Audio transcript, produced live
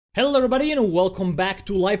Hello everybody and welcome back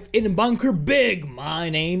to Life in Bunker Big. My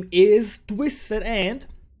name is Twisted and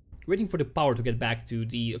waiting for the power to get back to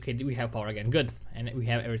the... Okay, we have power again, good. And we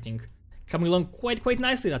have everything coming along quite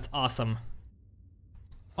nicely, that's awesome.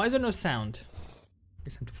 Why is there no sound? I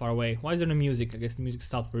guess I'm too far away. Why is there no music? I guess the music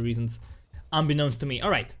stopped for reasons unbeknownst to me.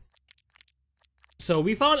 Alright. So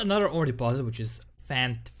we found another ore deposit, which is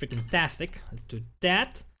fan-freaking-tastic. Let's do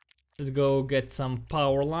that. Let's go get some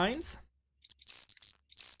power lines.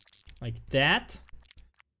 Like that,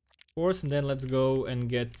 of course, and then let's go and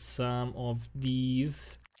get some of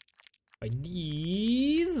these. By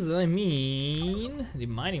these, I mean the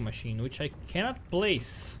mining machine, which I cannot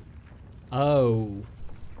place. Oh.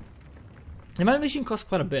 The mining machine costs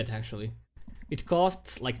quite a bit, actually. It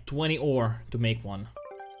costs like 20 ore to make one.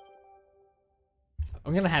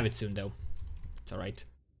 I'm gonna have it soon, though. It's alright.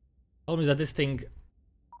 Problem is that this thing...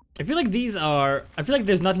 I feel like there's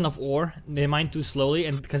not enough ore. They mine too slowly,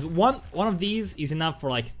 and because one of these is enough for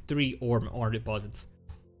like 3 ore deposits,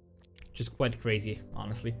 which is quite crazy,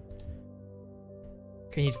 honestly.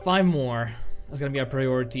 Okay, need 5 more. That's gonna be our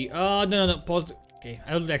priority. Oh no, pause. Okay,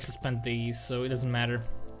 I will actually spend these, so it doesn't matter,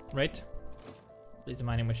 right? There's the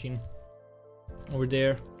mining machine over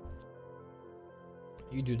there.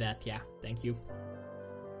 You do that, yeah. Thank you.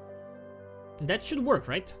 That should work,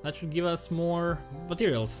 right? That should give us more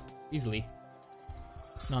materials easily,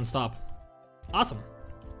 non-stop. Awesome.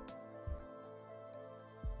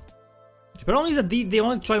 The problem is that they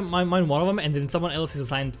want to try mine one of them, and then someone else is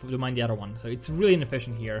assigned to mine the other one. So it's really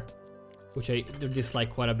inefficient here, which I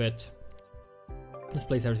dislike quite a bit. Just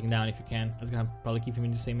place everything down if you can. That's gonna probably keep him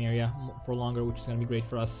in the same area for longer, which is gonna be great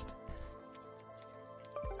for us.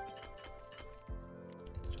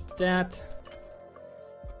 That.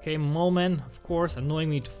 Okay, Moleman, of course, annoying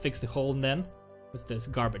me to fix the hole and then. What's this?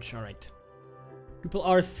 Garbage, alright. People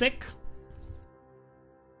are sick.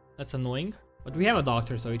 That's annoying. But we have a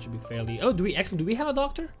doctor, so it should be fairly... Oh, do we have a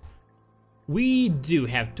doctor? We do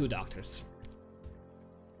have 2 doctors.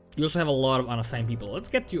 We also have a lot of unassigned people. Let's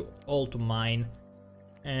get you all to mine.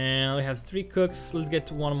 And we have 3 cooks. Let's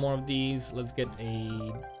get 1 more of these. Let's get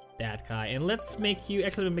that guy. And let's make you...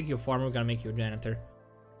 Actually, we'll make you a farmer. We're gonna make you a janitor.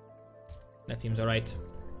 That seems alright.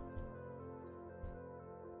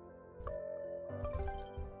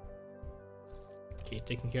 Okay,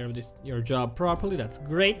 taking care of your job properly, that's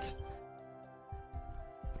great.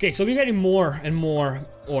 Okay, so we're getting more and more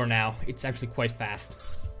ore now. It's actually quite fast,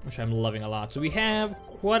 which I'm loving a lot. So we have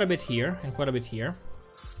quite a bit here and quite a bit here.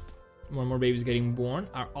 More and more babies getting born.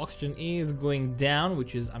 Our oxygen is going down,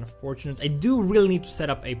 which is unfortunate. I do really need to set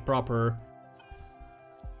up a proper,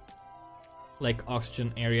 like,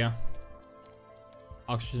 oxygen area.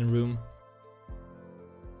 Oxygen room.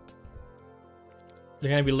 They're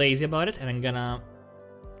gonna be lazy about it, and I'm gonna...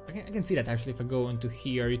 I can see that actually if I go into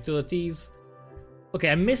here, utilities. Okay,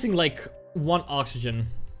 I'm missing like 1 oxygen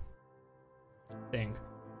thing.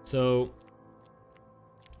 So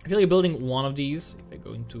I feel like building 1 of these. If I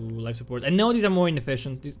go into life support, I know these are more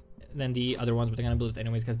inefficient than the other ones, but I'm gonna build it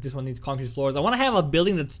anyways because this one needs concrete floors. I want to have a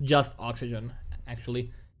building that's just oxygen,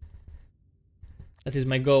 actually. That is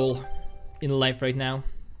my goal in life right now.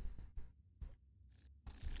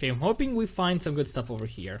 Okay, I'm hoping we find some good stuff over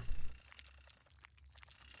here.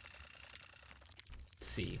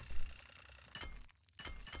 Let's see.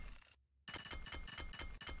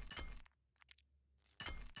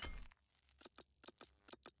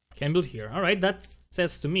 Can build here. Alright, that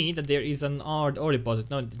says to me that there is an ore deposit.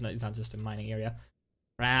 No, it's not just a mining area.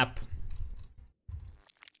 Crap.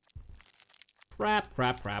 Crap.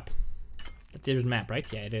 But there's a map, right?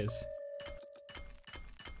 Yeah, it is.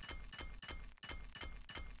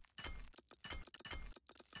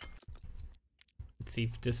 Let's see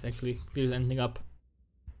if this actually clears anything up.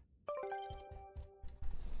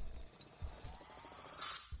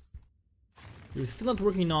 It's still not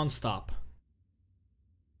working non-stop.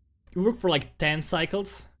 You work for like 10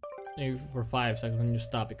 cycles, maybe for 5 cycles, and you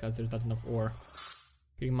stop because there's not enough ore.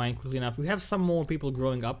 Getting mined quickly enough. We have some more people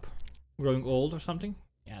growing old or something.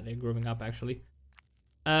 Yeah, they're growing up actually.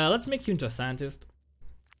 Let's make you into a scientist.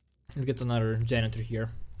 Let's get another janitor here.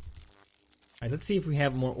 Alright, let's see if we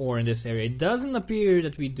have more ore in this area. It doesn't appear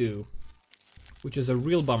that we do, which is a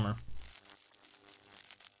real bummer.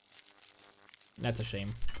 That's a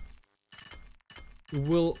shame. We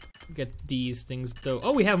will get these things though.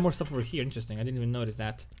 Oh, we have more stuff over here. Interesting. I didn't even notice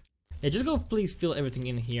that. Yeah, just go please fill everything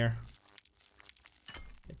in here.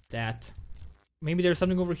 Get that. Maybe there's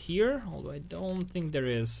something over here, although I don't think there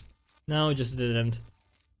is. No, it just didn't.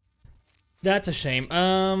 That's a shame.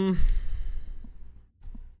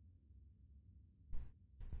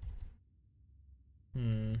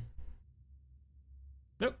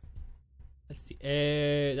 Nope.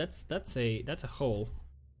 Let's see. That's a hole.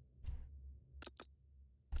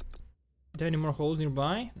 Are there any more holes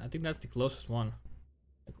nearby? I think that's the closest one.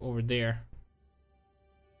 Like over there.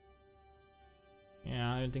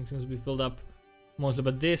 Yeah, everything seems to be filled up mostly,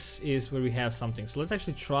 but this is where we have something. So let's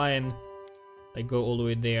actually try and like go all the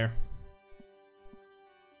way there.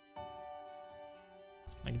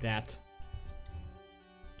 Like that.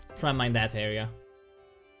 Try and mine that area.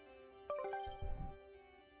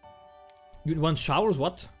 You want showers?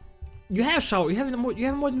 What? You have showers. You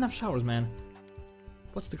have more than enough showers, man.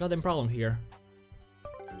 What's the goddamn problem here?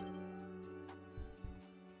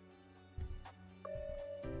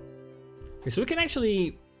 Okay, so we can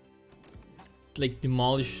actually like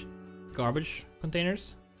demolish garbage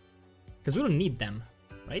containers because we don't need them,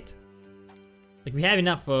 right? Like we have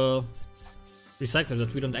enough recyclers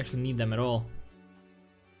that we don't actually need them at all.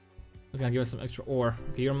 It's gonna give us some extra ore.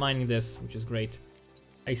 Okay, you're mining this, which is great.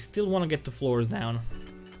 I still want to get the floors down.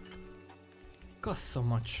 It costs so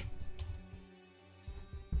much.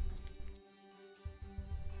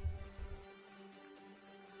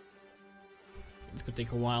 This could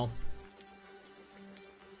take a while.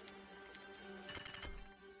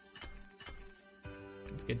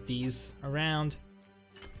 Let's get these around.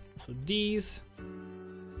 So these.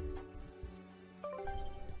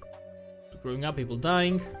 Growing up, people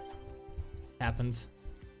dying. Happens.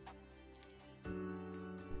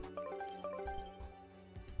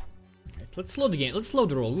 Right, let's slow the game. Let's slow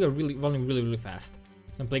the roll. We are really running really fast.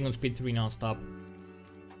 I'm playing on speed 3 non-stop.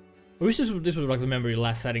 I wish this was like the memory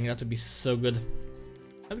last setting. That would be so good.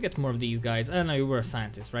 Let's get more of these guys. I don't know, you were a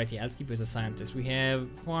scientist, right? Yeah, let's keep you as a scientist. We have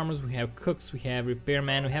farmers, we have cooks, we have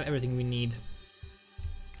repairmen, we have everything we need.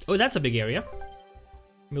 Oh, that's a big area.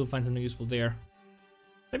 Maybe we'll find something useful there.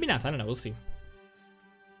 Maybe not, I don't know, we'll see.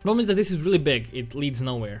 The problem is that this is really big, it leads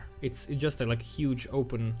nowhere. It's just a like huge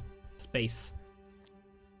open space.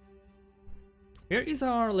 Where is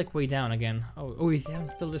our like way down again? Oh, we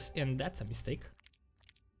haven't filled this in, that's a mistake.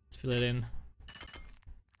 Let's fill it in.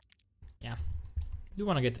 Yeah. Do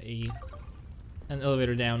want to get an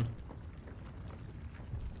elevator down.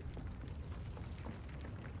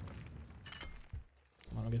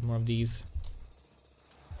 Want to get more of these.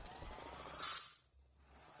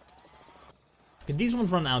 Okay, these won't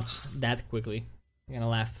run out that quickly. They're gonna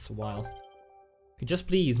last us a while. Okay, just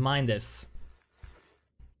please mine this.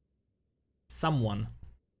 Someone.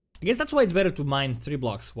 I guess that's why it's better to mine 3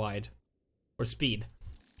 blocks wide for speed.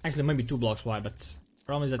 Actually, maybe 2 blocks wide, but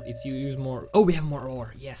problem is that if you use more... Oh, we have more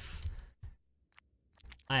ore. Yes.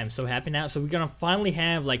 I am so happy now. So we're gonna finally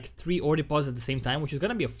have like 3 ore deposits at the same time, which is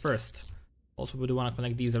gonna be a first. Also, we do want to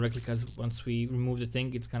connect these directly because once we remove the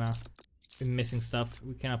thing, it's gonna be missing stuff.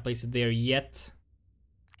 We cannot place it there yet.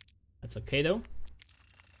 That's okay though.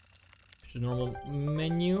 The normal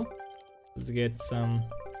menu. Let's get some...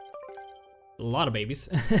 A lot of babies.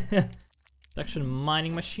 Production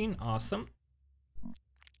mining machine. Awesome.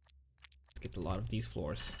 Get a lot of these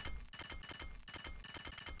floors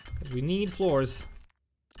because we need floors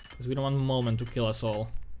because we don't want Moment to kill us all.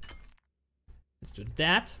 Let's do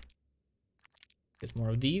that. Get more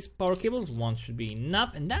of these power cables. 1 should be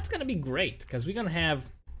enough, and that's gonna be great because we're gonna have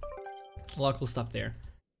a lot of cool stuff there.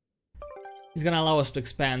 It's gonna allow us to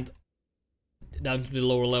expand down to the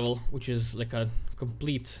lower level, which is like a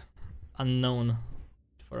complete unknown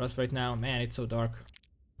for us right now. Man, it's so dark.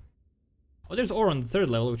 Oh, there's ore on the 3rd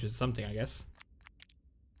level, which is something, I guess.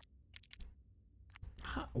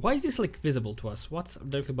 Why is this like visible to us? What's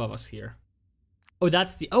directly above us here? Oh,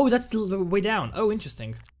 that's the way down. Oh,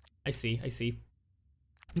 interesting. I see.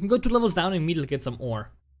 You can go 2 levels down and immediately get some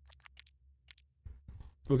ore.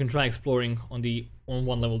 We can try exploring on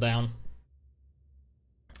 1 level down.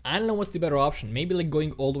 I don't know what's the better option. Maybe like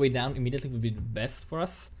going all the way down immediately would be the best for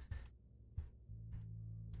us.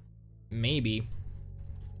 Maybe.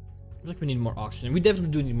 Like we need more oxygen. We definitely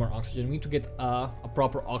do need more oxygen. We need to get a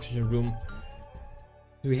proper oxygen room.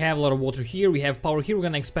 We have a lot of water here. We have power here. We're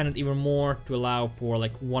gonna expand it even more to allow for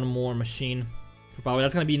like 1 more machine for power.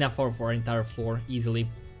 That's gonna be enough for our entire floor easily.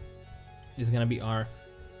 This is gonna be our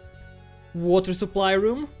water supply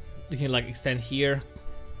room. You can like extend here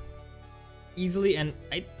easily. And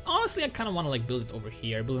I honestly kind of want to like build it over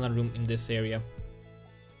here. Build another room in this area.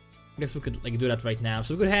 I guess we could like do that right now.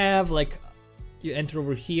 So we could have like. You enter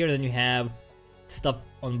over here, then you have stuff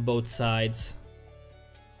on both sides.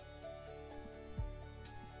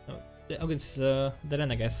 Oh, it's dead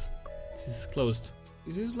end, I guess. This is closed.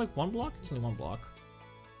 Is this like 1 block? It's only 1 block.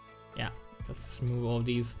 Yeah, let's just move all of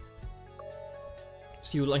these.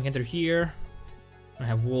 So you like enter here. I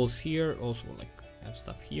have walls here. Also like have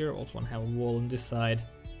stuff here. Also want to have a wall on this side.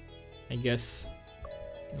 I guess.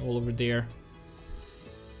 All over there.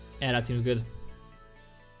 Yeah, that seems good.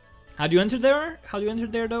 How do you enter there? How do you enter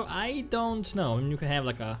there though? I don't know. I mean, you can have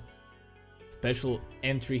like a special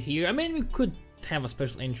entry here. I mean, we could have a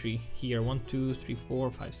special entry here. 1, 2, 3, 4,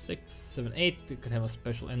 5, 6, 7, 8. We could have a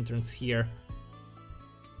special entrance here.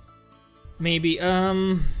 Maybe,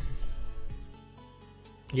 I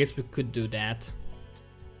guess we could do that.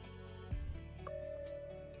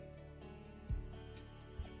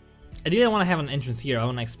 I didn't want to have an entrance here. I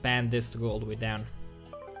want to expand this to go all the way down.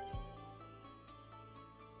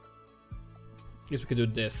 Guess we could do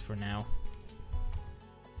this for now.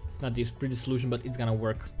 It's not the pretty solution, but it's gonna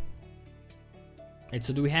work. Right,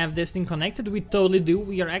 so do we have this thing connected? We totally do.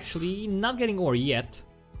 We are actually not getting ore yet.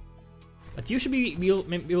 But you should be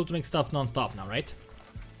able to make stuff non-stop now, right?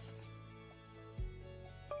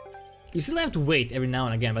 You still have to wait every now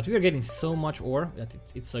and again, but we are getting so much ore that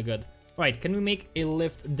it's so good. Right, can we make a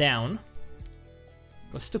lift down?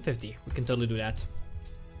 Goes to 50. We can totally do that.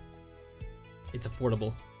 It's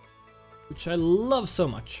affordable. Which I love so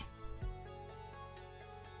much.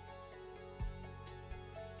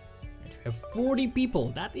 We have 40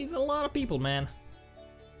 people. That is a lot of people, man.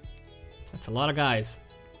 That's a lot of guys.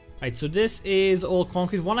 Right, so this is all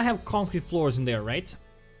concrete. We want to have concrete floors in there, right?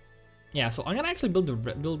 Yeah, so I'm gonna actually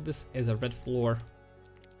build this as a red floor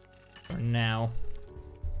for now.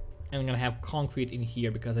 And I'm gonna have concrete in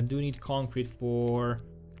here because I do need concrete for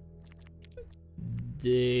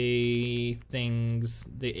the things,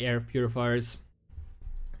 the air purifiers.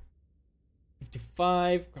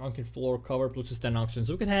 55 concrete floor cover plus 10 oxygen.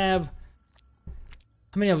 So we can have,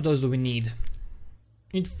 how many of those do we need?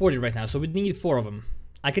 We need 40 right now, so we need 4 of them.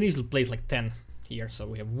 I can easily place like 10 here. So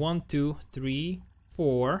we have 1, 2, 3,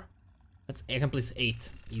 4. I can place 8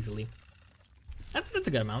 easily. That's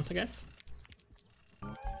a good amount, I guess.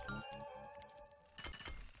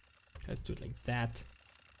 Let's do it like that.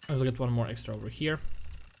 Let's get one more extra over here.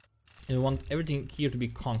 And we want everything here to be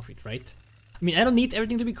concrete, right? I mean, I don't need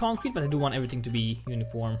everything to be concrete, but I do want everything to be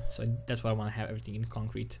uniform. So that's why I want to have everything in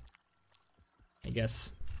concrete, I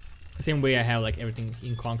guess. The same way I have like everything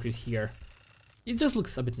in concrete here. It just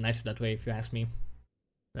looks a bit nicer that way, if you ask me.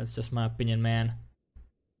 That's just my opinion, man.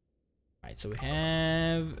 Right, so we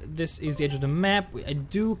have, this is the edge of the map. I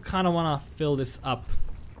do kind of want to fill this up.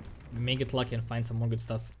 We may get lucky and find some more good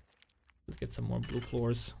stuff. Let's get some more blue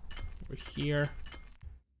floors over here.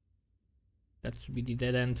 That should be the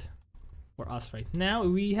dead end for us right now.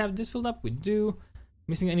 We have this filled up. We do.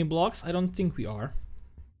 Missing any blocks? I don't think we are.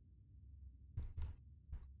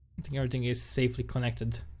 I think everything is safely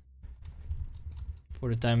connected for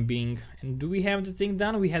the time being. And do we have the thing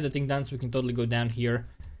done? We have the thing done, so we can totally go down here.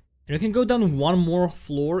 And we can go down one more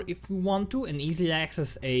floor if we want to and easily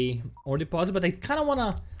access a ore deposit. But I kind of want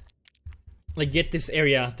to like get this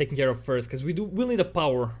area taken care of first, because we'll need a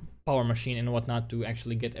power machine and whatnot to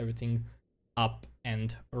actually get everything up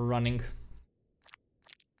and running.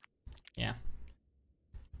 Yeah.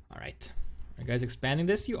 All right. Are you guys expanding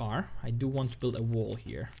this? You are. I do want to build a wall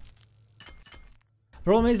here.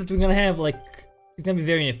 Problem is that we're gonna have like, it's gonna be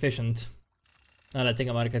very inefficient. Now that I think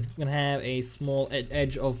about it, because it's gonna have a small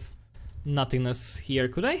edge of nothingness here.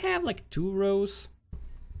 Could I have like 2 rows?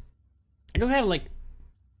 I could have like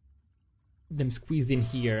them squeezed in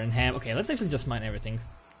here and have, okay, let's actually just mine everything.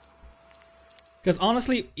 Because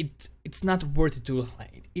honestly, it's not worth it to,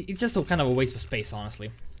 like, it's just a kind of a waste of space,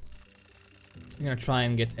 honestly. I'm gonna try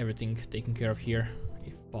and get everything taken care of here,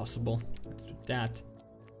 if possible. Let's do that.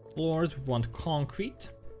 Floors, we want concrete,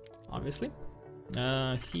 obviously.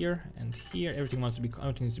 Here and here, everything needs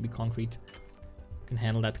to be concrete. Can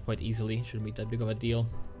handle that quite easily, shouldn't be that big of a deal.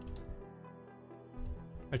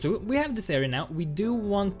 Alright, so we have this area now. We do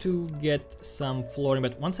want to get some flooring,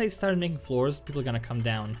 but once I start making floors, people are gonna come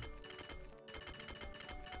down.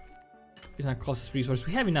 It's gonna cost us resources.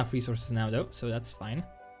 We have enough resources now though, so that's fine.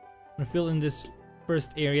 I'm gonna fill in this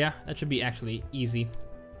first area. That should be actually easy.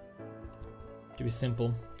 Should be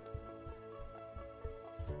simple.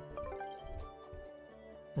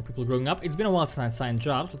 More people growing up. It's been a while since I signed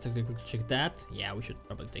jobs. Let's take a quick check that. Yeah, we should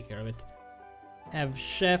probably take care of it. Have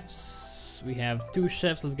chefs. We have 2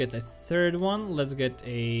 chefs. Let's get a 3rd one. Let's get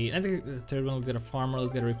a 3rd one. Let's get a farmer.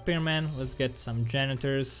 Let's get a repairman. Let's get some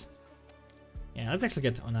janitors. Yeah, let's actually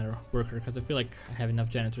get another worker, because I feel like I have enough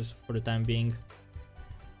janitors for the time being.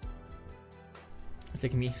 It's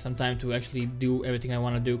taking me some time to actually do everything I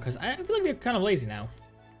want to do, because I feel like they're kind of lazy now.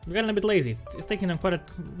 We're getting a bit lazy. It's taking them quite a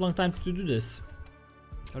long time to do this.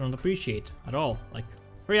 I don't appreciate at all. Like,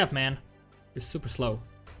 hurry up, man. You're super slow.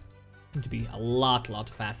 You need to be a lot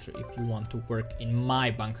faster if you want to work in my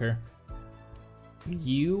bunker.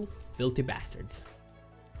 You filthy bastards.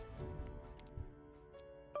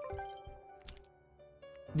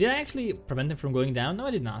 Did I actually prevent them from going down? No,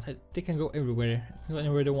 I did not. They can go everywhere. Go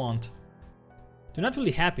anywhere they want. They're not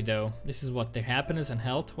really happy though. This is what their happiness and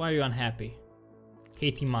health. Why are you unhappy?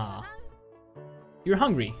 Katie Ma. You're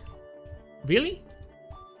hungry. Really?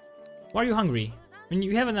 Why are you hungry? I mean,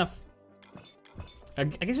 you have enough. I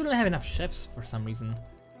guess we don't have enough chefs for some reason.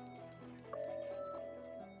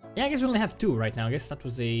 Yeah, I guess we only have 2 right now. I guess that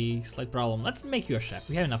was a slight problem. Let's make you a chef.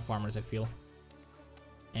 We have enough farmers, I feel.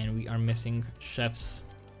 And we are missing chefs.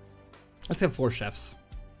 Let's have 4 chefs.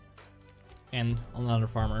 And another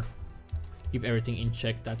farmer. Keep everything in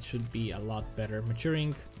check. That should be a lot better.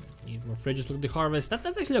 Maturing. Need more fridges. Look at the harvest.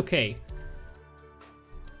 That's actually okay.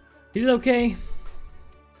 Is it okay?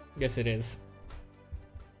 Yes, it is.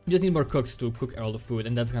 We just need more cooks to cook all the food,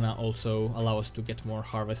 and that's gonna also allow us to get more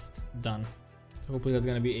harvest done. So hopefully that's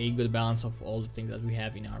gonna be a good balance of all the things that we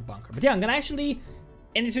have in our bunker. But yeah, I'm gonna actually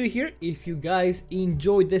end this video here. If you guys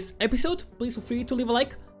enjoyed this episode, please feel free to leave a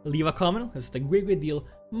like, leave a comment. It's a great deal,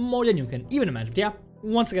 more than you can even imagine. But yeah,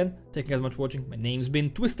 once again, thank you guys so much for watching. My name's been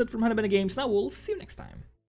Twisted from habitable Games, and I will see you next time.